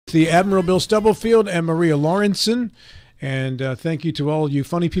The Admiral Bill Stubblefield and Maria Lawrenson. And thank you to all you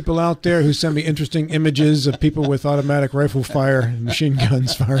funny people out there who send me interesting images of people with automatic rifle fire and machine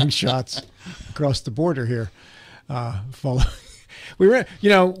guns firing shots across the border here.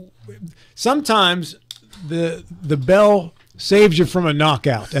 Sometimes the bell saves you from a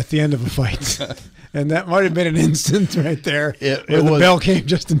knockout at the end of a fight. And that might have been an instant right there where the bell came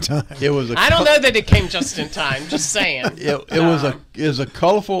just in time. I don't know that it came just in time. Just saying. It was a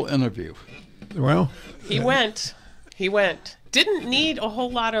colorful interview. Well, he went. Didn't need a whole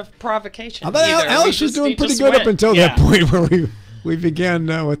lot of provocation. I thought Alex was doing pretty good up until that point where we began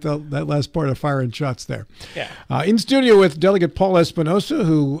with that last part of firing shots there. Yeah. In studio with Delegate Paul Espinosa,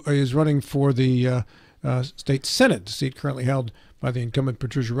 who is running for the state Senate, seat currently held by the incumbent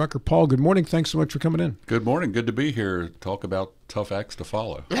Patricia Rucker. Paul, good morning. Thanks so much for coming in. Good morning. Good to be here. Talk about tough acts to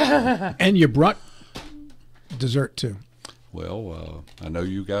follow. And you brought dessert too. Well, I know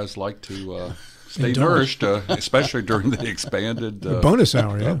you guys like to stay nourished, especially during the expanded bonus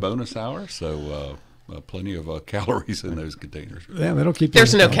hour. Yeah, bonus hour. So plenty of calories in those containers. Yeah, that'll keep.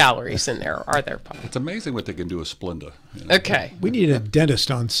 There's no calories in there, are there, Paul? It's amazing what they can do with Splenda. You know? Okay. We need a dentist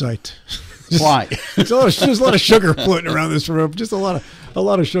on site. Why? There's a lot of sugar floating around this room. Just a lot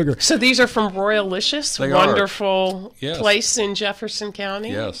of sugar. So these are from Royalicious, They wonderful Yes. place in Jefferson County.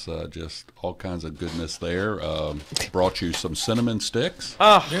 Yes, just all kinds of goodness there. Brought you some cinnamon sticks.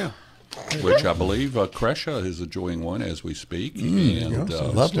 Oh, Yeah. Which I believe Kresha is enjoying one as we speak.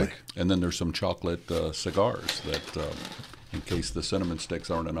 Lovely. And then there's some chocolate cigars that, in case the cinnamon sticks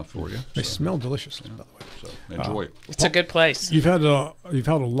aren't enough for you. They smell delicious, by the way. So enjoy it. it's a good place. You've held a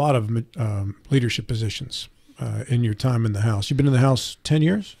lot of leadership positions in your time in the House. You've been in the House 10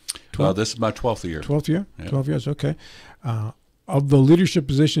 years? This is my 12th year. 12th year? Yeah. 12 years, okay. Of the leadership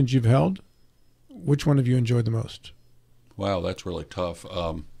positions you've held, which one have you enjoyed the most? Wow, that's really tough.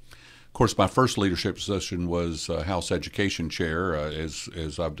 Of course, my first leadership position was House Education Chair,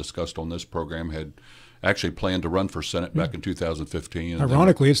 as I've discussed on this program, had actually planned to run for Senate back in 2015.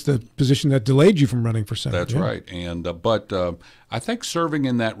 Ironically, it's the position that delayed you from running for Senate. That's right. And but I think serving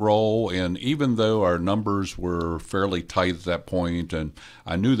in that role, and even though our numbers were fairly tight at that point, and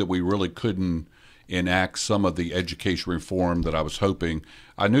I knew that we really couldn't enact some of the education reform that I was hoping,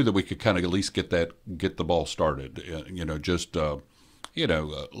 I knew that we could kind of at least get the ball started.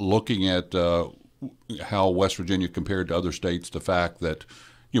 Looking at how West Virginia compared to other states, the fact that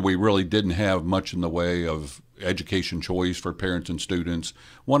we really didn't have much in the way of education choice for parents and students.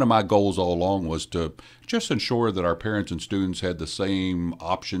 One of my goals all along was to just ensure that our parents and students had the same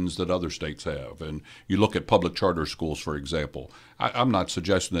options that other states have. And you look at public charter schools, for example. I'm not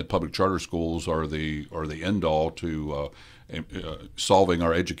suggesting that public charter schools are the end all to solving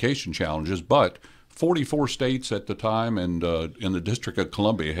our education challenges, but 44 states at the time and in the District of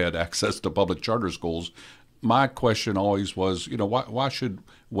Columbia had access to public charter schools. My question always was, why should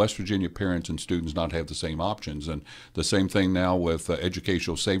West Virginia parents and students not have the same options? And the same thing now with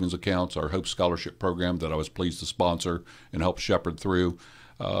educational savings accounts, our Hope Scholarship Program that I was pleased to sponsor and help shepherd through.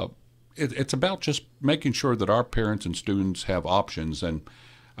 It's about just making sure that our parents and students have options. And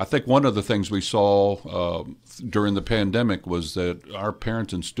I think one of the things we saw during the pandemic was that our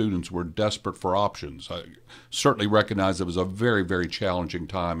parents and students were desperate for options. I certainly recognize it was a very, very challenging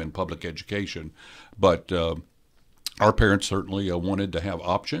time in public education, but our parents certainly wanted to have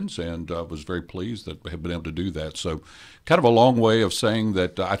options, and was very pleased that we have been able to do that. So kind of a long way of saying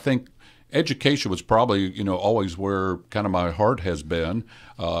that I think education was probably, always where kind of my heart has been.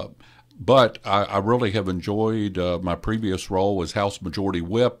 But I really have enjoyed my previous role as House Majority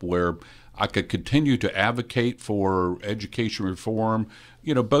Whip, where I could continue to advocate for education reform,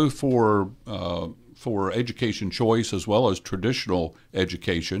 both for education choice as well as traditional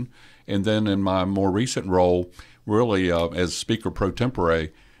education. And then in my more recent role, really as Speaker pro tempore,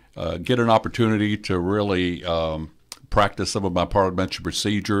 get an opportunity to really practice some of my parliamentary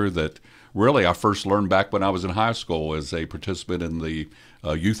procedure that really I first learned back when I was in high school as a participant in the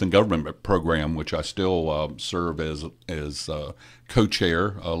Youth and Government program, which I still serve as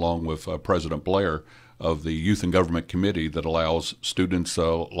co-chair along with President Blair of the Youth and Government Committee that allows students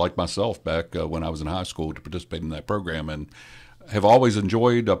like myself back when I was in high school to participate in that program, and have always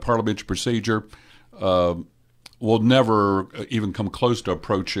enjoyed parliamentary procedure. Will never even come close to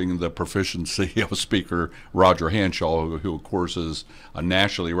approaching the proficiency of Speaker Roger Hanshaw, who of course is a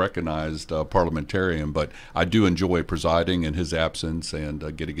nationally recognized parliamentarian. But I do enjoy presiding in his absence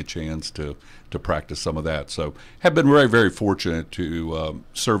and getting a chance to practice some of that. So have been very, very fortunate to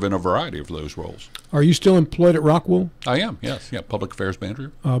serve in a variety of those roles. Are you still employed at Rockwool? I am, yes. Yeah, public affairs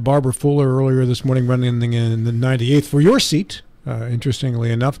manager. Barbara Fuller earlier this morning running in the 98th for your seat.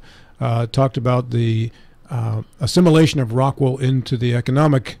 interestingly enough, talked about the assimilation of Rockwell into the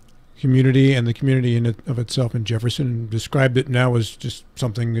economic community and the community in of itself in Jefferson, and described it now as just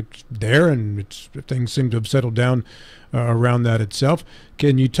something that's there, and things seem to have settled down around that itself.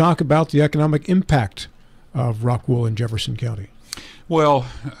 Can you talk about the economic impact of Rockwell in Jefferson County? Well,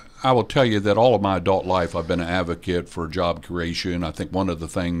 I will tell you that all of my adult life I've been an advocate for job creation. I think one of the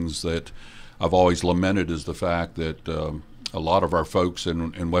things that I've always lamented is the fact that a lot of our folks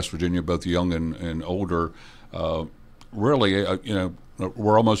in West Virginia, both young and older, really,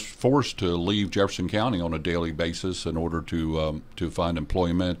 we're almost forced to leave Jefferson County on a daily basis in order to find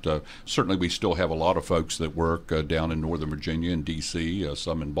employment. Certainly, we still have a lot of folks that work down in Northern Virginia and D.C.,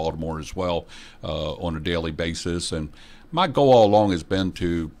 some in Baltimore as well, on a daily basis. And my goal all along has been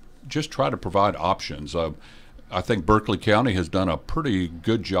to just try to provide options. I think Berkeley County has done a pretty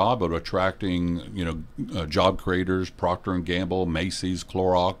good job of attracting, job creators, Procter & Gamble, Macy's,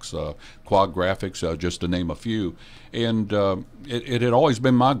 Clorox, Quad Graphics, just to name a few. And it had always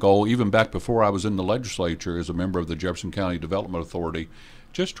been my goal, even back before I was in the legislature as a member of the Jefferson County Development Authority,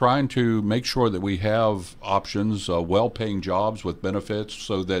 just trying to make sure that we have options, well-paying jobs with benefits,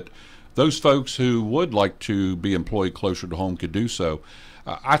 so that those folks who would like to be employed closer to home could do so.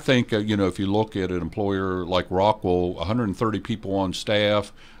 I think, if you look at an employer like Rockwell, 130 people on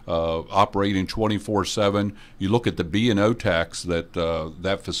staff, operating 24/7. You look at the B&O tax that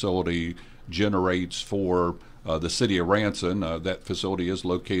that facility generates for the city of Ranson. That facility is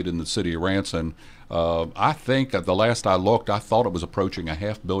located in the city of Ranson. I think at the last I looked, I thought it was approaching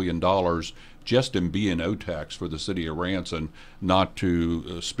 $500 million just in B&O tax for the city of Ranson, not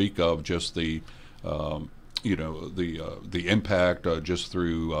to speak of just the the impact just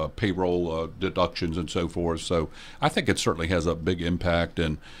through payroll deductions and so forth. So I think it certainly has a big impact.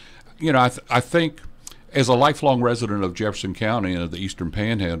 And, I think as a lifelong resident of Jefferson County and of the Eastern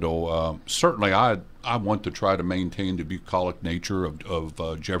Panhandle, certainly I want to try to maintain the bucolic nature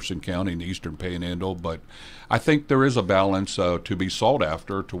of Jefferson County and the Eastern Panhandle. But I think there is a balance to be sought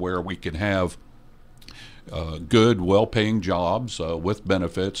after, to where we can have good, well-paying jobs with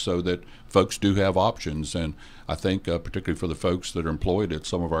benefits, so that folks do have options. And I think particularly for the folks that are employed at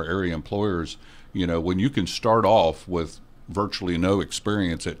some of our area employers, when you can start off with virtually no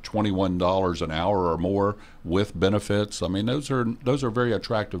experience at $21 an hour or more with benefits, I mean, those are very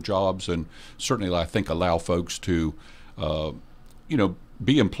attractive jobs, and certainly I think allow folks to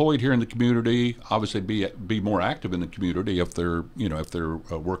be employed here in the community, obviously be more active in the community if they're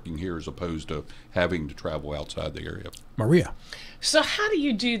working here, as opposed to having to travel outside the area. Maria. So how do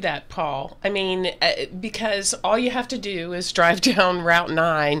you do that, Paul? I mean, because all you have to do is drive down Route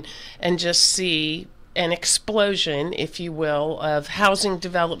 9 and just see an explosion, if you will, of housing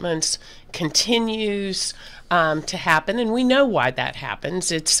developments continues to happen, and we know why that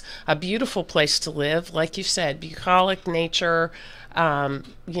happens. It's a beautiful place to live, like you said, bucolic nature,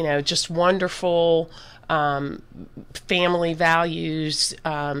 just wonderful family values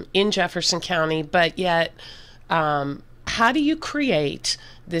in Jefferson County, but yet how do you create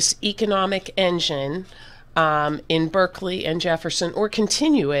this economic engine in Berkeley and Jefferson, or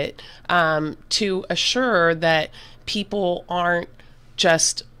continue it to assure that people aren't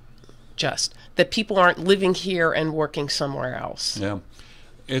that people aren't living here and working somewhere else? Yeah.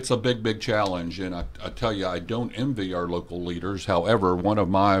 It's a big, big challenge, and I tell you, I don't envy our local leaders. However, one of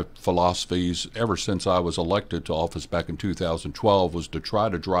my philosophies ever since I was elected to office back in 2012 was to try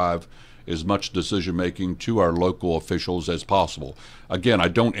to drive as much decision-making to our local officials as possible. Again, I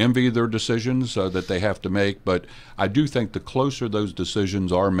don't envy their decisions that they have to make, but I do think the closer those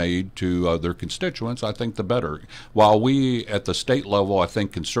decisions are made to their constituents, I think the better. While we at the state level, I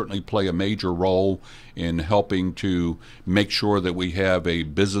think, can certainly play a major role in helping to make sure that we have a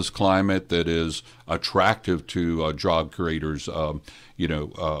business climate that is attractive to job creators,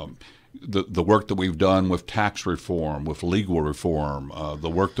 the work that we've done with tax reform, with legal reform, the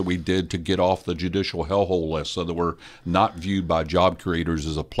work that we did to get off the judicial hellhole list, so that we're not viewed by job creators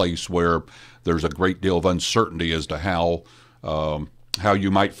as a place where there's a great deal of uncertainty as to how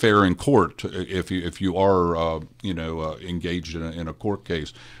you might fare in court if you are engaged in a court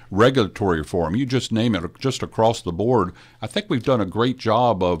case. Regulatory reform, you just name it, just across the board. I think we've done a great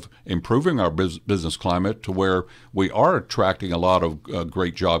job of improving our business climate to where we are attracting a lot of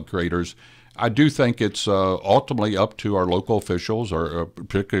great job creators. I do think it's ultimately up to our local officials, or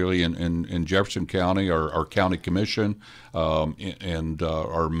particularly in Jefferson County, our county commission, and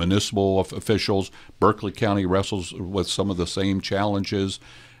our municipal officials. Berkeley County wrestles with some of the same challenges.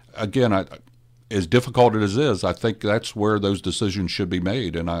 Again, as difficult as it is, I think that's where those decisions should be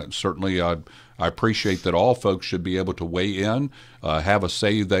made. And I appreciate that all folks should be able to weigh in, have a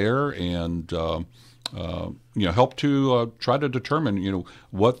say there, and help to try to determine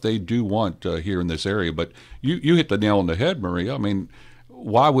what they do want here in this area. But you hit the nail on the head, Maria. I mean,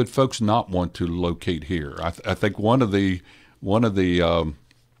 why would folks not want to locate here? I think one of the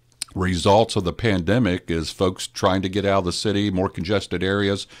results of the pandemic is folks trying to get out of the city, more congested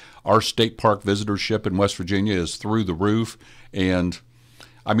areas. Our state park visitorship in West Virginia is through the roof, and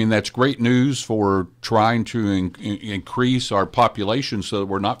I mean, that's great news for trying to increase our population so that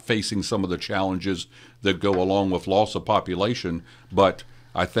we're not facing some of the challenges that go along with loss of population. But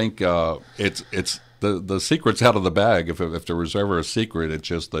I think it's the secret's out of the bag. If there was ever a secret, it's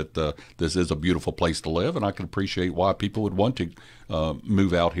just that this is a beautiful place to live, and I can appreciate why people would want to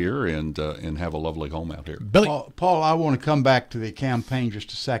move out here and have a lovely home out here. Billy. Paul, I want to come back to the campaign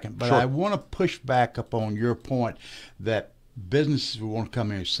just a second, but Sure. I want to push back upon your point that businesses will want to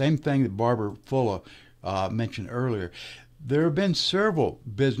come here. Same thing that Barbara Fuller mentioned earlier. There have been several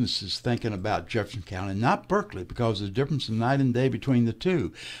businesses thinking about Jefferson County, not Berkeley, because there's a difference in night and day between the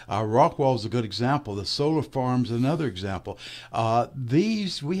two. Rockwall is a good example. The solar farms is another example.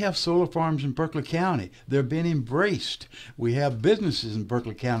 We have solar farms in Berkeley County. They're being embraced. We have businesses in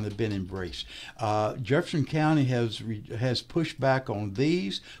Berkeley County that have been embraced. Jefferson County has pushed back on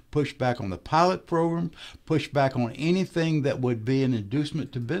these, pushed back on the pilot program, pushed back on anything that would be an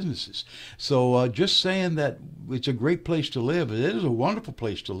inducement to businesses. So just saying that it's a great place to live, it is a wonderful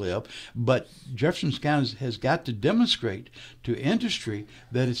place to live, but Jefferson County has got to demonstrate to industry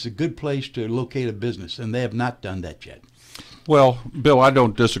that it's a good place to locate a business, and they have not done that yet. Well, Bill, I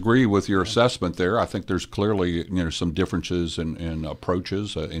don't disagree with your assessment there. I think there's clearly some differences in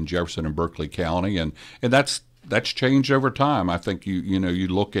approaches in Jefferson and Berkeley County, and that's changed over time. I think you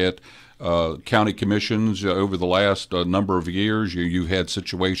look at county commissions over the last number of years. You've had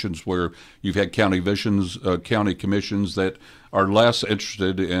situations where you've had county commissions that are less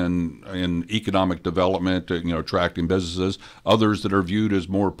interested in economic development, attracting businesses. Others that are viewed as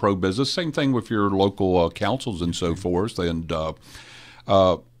more pro-business. Same thing with your local councils and so forth. And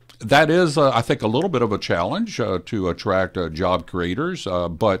that is, I think, a little bit of a challenge to attract job creators,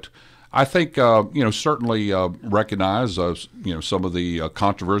 but I think certainly recognize some of the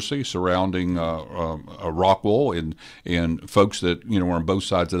controversy surrounding Rockwell and folks that are on both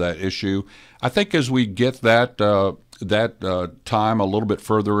sides of that issue. I think as we get that time a little bit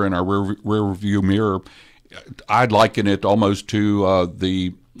further in our rear view mirror, I'd liken it almost to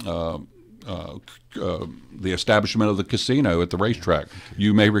the establishment of the casino at the racetrack.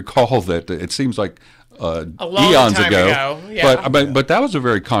 You may recall that it seems like a long eons time ago. Yeah. But that was a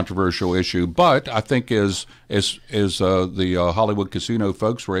very controversial issue. But I think as the Hollywood casino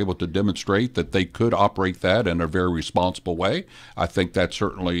folks were able to demonstrate that they could operate that in a very responsible way, I think that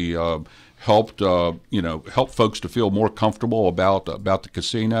certainly helped folks to feel more comfortable about the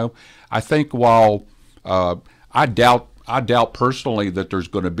casino. I think while I doubt personally that there's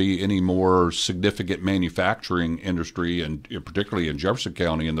going to be any more significant manufacturing industry, and particularly in Jefferson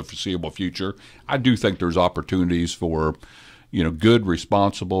County in the foreseeable future, I do think there's opportunities for, good,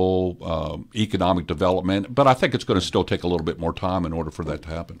 responsible economic development. But I think it's going to still take a little bit more time in order for that to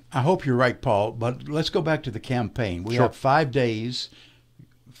happen. I hope you're right, Paul. But let's go back to the campaign. We Sure. have 5 days.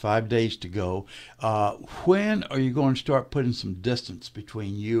 5 days to go. When are you going to start putting some distance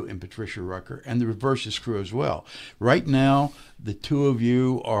between you and Patricia Rucker, and the reverse is true as well? Right now, the two of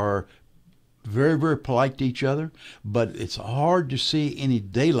you are very, very polite to each other, but it's hard to see any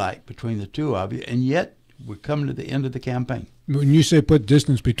daylight between the two of you, and yet we're coming to the end of the campaign. When you say put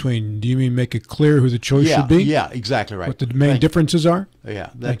distance between, do you mean make it clear who the choice should be? Yeah, exactly right. What the main differences are? Yeah,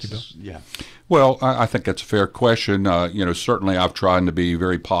 Thank you, Bill. Yeah. Well, I think that's a fair question. Certainly I've tried to be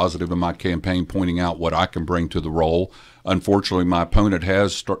very positive in my campaign, pointing out what I can bring to the role. Unfortunately, my opponent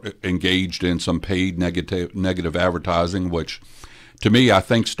has engaged in some paid negative advertising, which to me I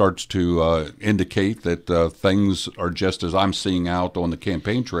think starts to indicate that things are just as I'm seeing out on the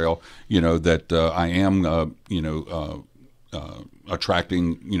campaign trail, that I am,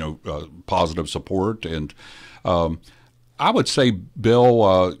 attracting, positive support. And I would say,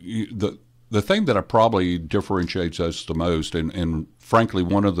 Bill, the thing that probably differentiates us the most, and frankly,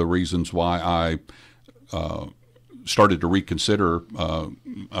 one of the reasons why I started to reconsider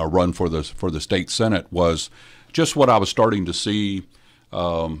a run for the state senate was just what I was starting to see,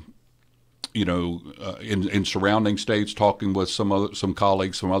 in surrounding states, talking with some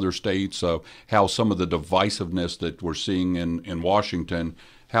colleagues from other states, how some of the divisiveness that we're seeing in Washington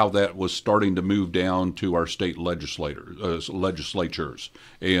how that was starting to move down to our state legislatures.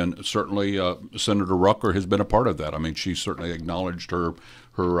 And certainly Senator Rucker has been a part of that. I mean, she certainly acknowledged her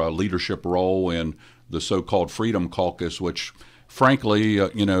leadership role in the so-called Freedom Caucus, which frankly,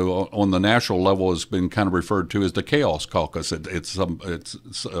 on the national level has been kind of referred to as the Chaos Caucus. It's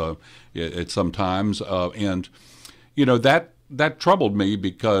sometimes, and that troubled me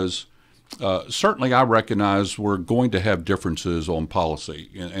because certainly I recognize we're going to have differences on policy,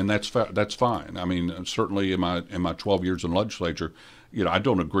 and that's fine. I mean, certainly in my 12 years in legislature, I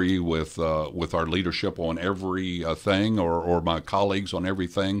don't agree with our leadership on every thing or my colleagues on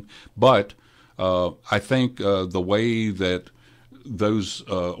everything, but I think the way that those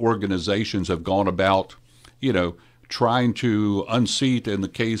organizations have gone about, trying to unseat, in the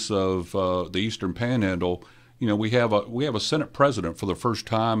case of the Eastern Panhandle, we have a Senate president for the first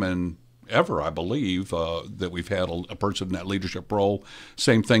time in ever, I believe, that we've had a person in that leadership role.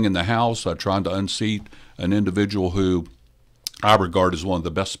 Same thing in the House, trying to unseat an individual who I regard as one of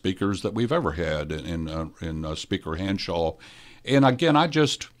the best speakers that we've ever had in Speaker Hanshaw. And again,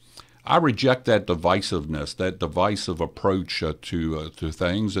 I reject that divisiveness, that divisive approach to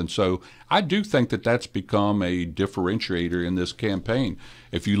things, and so I do think that that's become a differentiator in this campaign.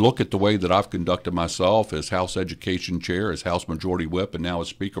 If you look at the way that I've conducted myself as House Education Chair, as House Majority Whip, and now as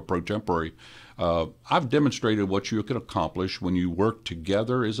Speaker Pro Tempore, I've demonstrated what you can accomplish when you work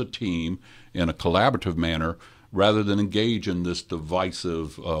together as a team in a collaborative manner, rather than engage in this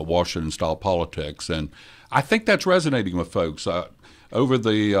divisive Washington-style politics, and I think that's resonating with folks. Over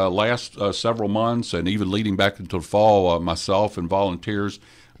the last several months, and even leading back into the fall, myself and volunteers,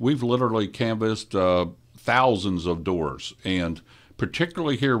 we've literally canvassed thousands of doors. And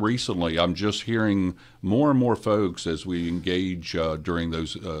particularly here recently, I'm just hearing more and more folks as we engage during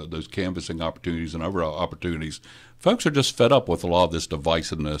those canvassing opportunities and other opportunities. Folks are just fed up with a lot of this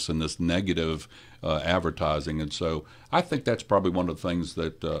divisiveness and this negative advertising, and so I think that's probably one of the things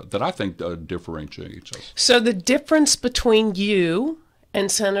that I think differentiates us. So the difference between you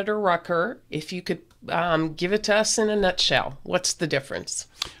and Senator Rucker, if you could give it to us in a nutshell, what's the difference?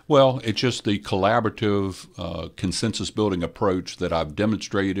 Well, it's just the collaborative, consensus-building approach that I've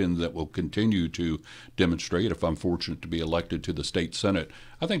demonstrated and that will continue to demonstrate if I'm fortunate to be elected to the state Senate.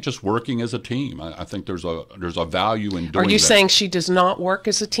 I think just working as a team. I think there's a value in doing that. Are you saying she does not work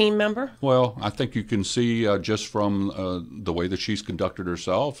as a team member? Well, I think you can see just from the way that she's conducted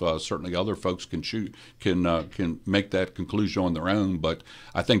herself. Certainly, other folks can make that conclusion on their own. But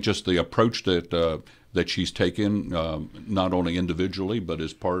I think just the approach that she's taken, not only individually but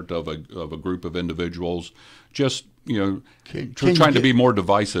as part of a group of individuals, just trying to be more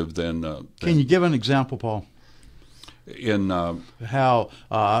divisive than. Can you give an example, Paul? In how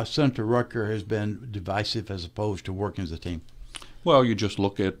Senator Rucker has been divisive as opposed to working as a team? Well, you just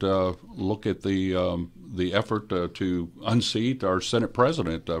look at the effort to unseat our Senate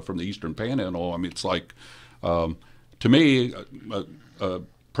president from the Eastern Panhandle. I mean, it's like to me.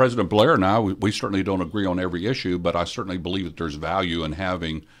 President Blair and I, we certainly don't agree on every issue, but I certainly believe that there's value in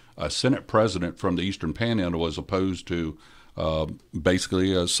having a Senate president from the Eastern Panhandle as opposed to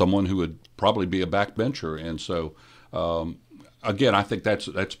basically someone who would probably be a backbencher. And so, again, I think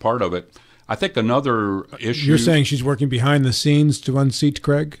that's part of it. I think another issue. You're saying she's working behind the scenes to unseat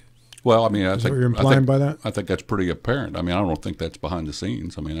Craig? Well, I mean, Is that what you're implying by that? I think that's pretty apparent. I mean, I don't think that's behind the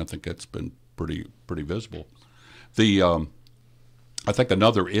scenes. I mean, I think that's been pretty visible. I think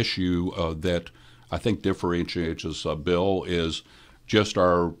another issue that I think differentiates us, Bill, is just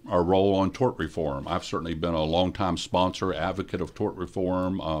our role on tort reform. I've certainly been a longtime sponsor, advocate of tort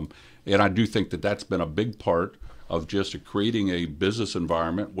reform, and I do think that that's been a big part of just creating a business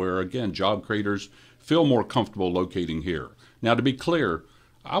environment where, again, job creators feel more comfortable locating here. Now, to be clear,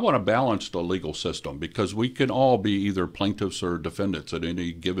 I want to balance the legal system because we can all be either plaintiffs or defendants at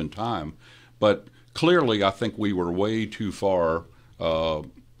any given time, but clearly I think we were way too far in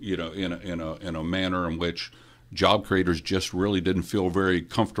a manner in which job creators just really didn't feel very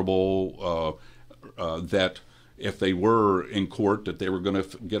comfortable that if they were in court that they were going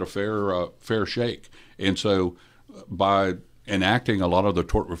to get a fair shake. And so by enacting a lot of the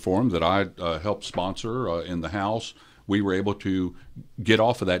tort reform that I helped sponsor in the House, we were able to get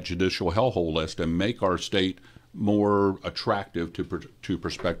off of that judicial hellhole list and make our state more attractive to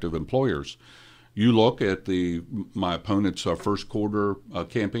prospective employers. You look at my opponent's first quarter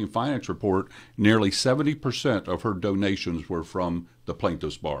campaign finance report, nearly 70% of her donations were from the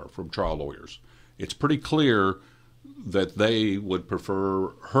plaintiff's bar, from trial lawyers. It's pretty clear that they would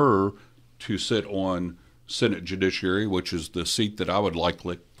prefer her to sit on Senate Judiciary, which is the seat that I would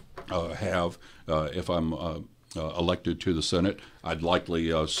likely have if I'm elected to the Senate. I'd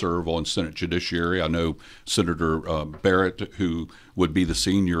likely serve on Senate Judiciary. I know Senator Barrett, who would be the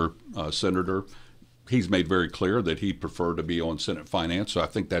senior senator. He's made very clear that he'd prefer to be on Senate Finance, so I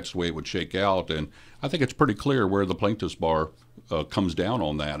think that's the way it would shake out. And I think it's pretty clear where the plaintiffs' bar comes down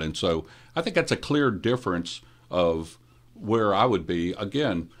on that. And so I think that's a clear difference of where I would be.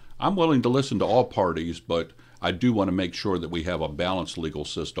 Again, I'm willing to listen to all parties, but I do want to make sure that we have a balanced legal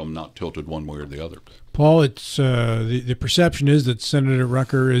system, not tilted one way or the other. Paul, it's the perception is that Senator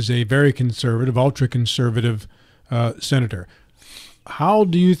Rucker is a very conservative, ultra-conservative senator. How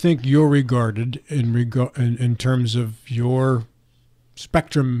do you think you're regarded in terms of your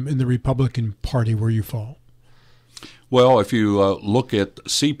spectrum in the Republican Party where you fall? Well, if you look at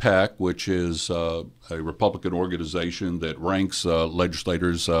CPAC, which is a Republican organization that ranks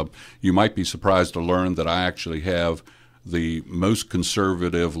legislators, you might be surprised to learn that I actually have the most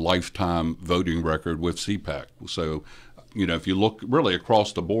conservative lifetime voting record with CPAC. So, if you look really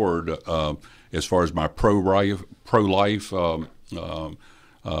across the board, as far as my pro-life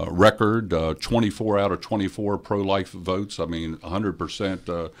record, 24 out of 24 pro-life votes. I mean,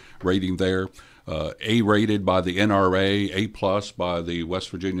 100% rating there. A-rated by the NRA, A+ by the West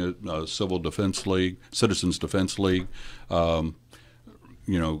Virginia Citizens Defense League.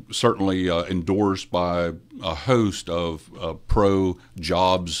 Certainly endorsed by a host of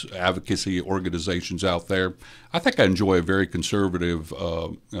pro-jobs advocacy organizations out there. I think I enjoy a very conservative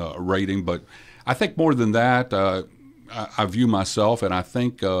rating, but I think more than that, I view myself, and I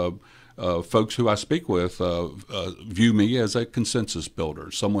think folks who I speak with view me as a consensus builder,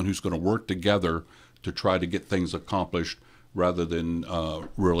 someone who's going to work together to try to get things accomplished rather than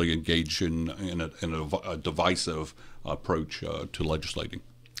really engage in a divisive approach to legislating.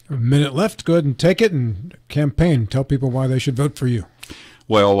 A minute left. Go ahead and take it and campaign. Tell people why they should vote for you.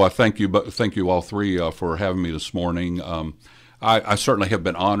 Well, thank you all three for having me this morning. I certainly have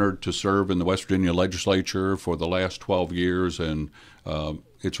been honored to serve in the West Virginia legislature for the last 12 years, and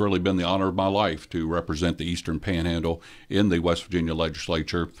it's really been the honor of my life to represent the Eastern Panhandle in the West Virginia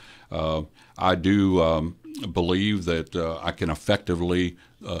legislature. I do believe that I can effectively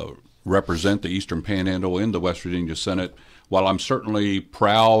represent the Eastern Panhandle in the West Virginia Senate. While I'm certainly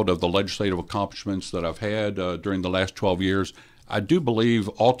proud of the legislative accomplishments that I've had during the last 12 years, I do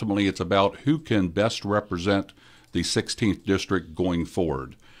believe ultimately it's about who can best represent the 16th District going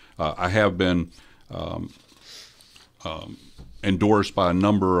forward. I have been endorsed by a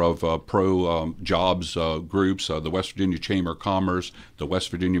number of pro-jobs groups, the West Virginia Chamber of Commerce, the West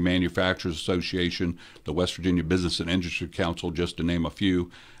Virginia Manufacturers Association, the West Virginia Business and Industry Council, just to name a few.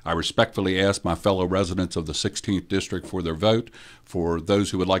 I respectfully ask my fellow residents of the 16th District for their vote. For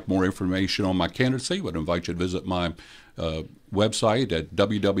those who would like more information on my candidacy, I would invite you to visit my website at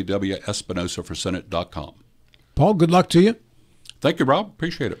www.espinosaforsenate.com. Paul, good luck to you. Thank you, Rob.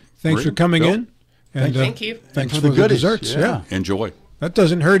 Appreciate it. Thanks for coming in. And, thank you. Thanks for the desserts. Yeah. Enjoy. That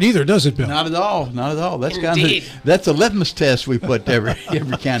doesn't hurt either, does it, Bill? Not at all. Not at all. That's Indeed. That's a litmus test we put every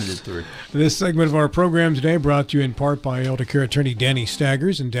candidate through. This segment of our program today brought to you in part by Elder Care attorney Danny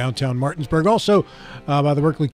Staggers in downtown Martinsburg. Also by the Berkeley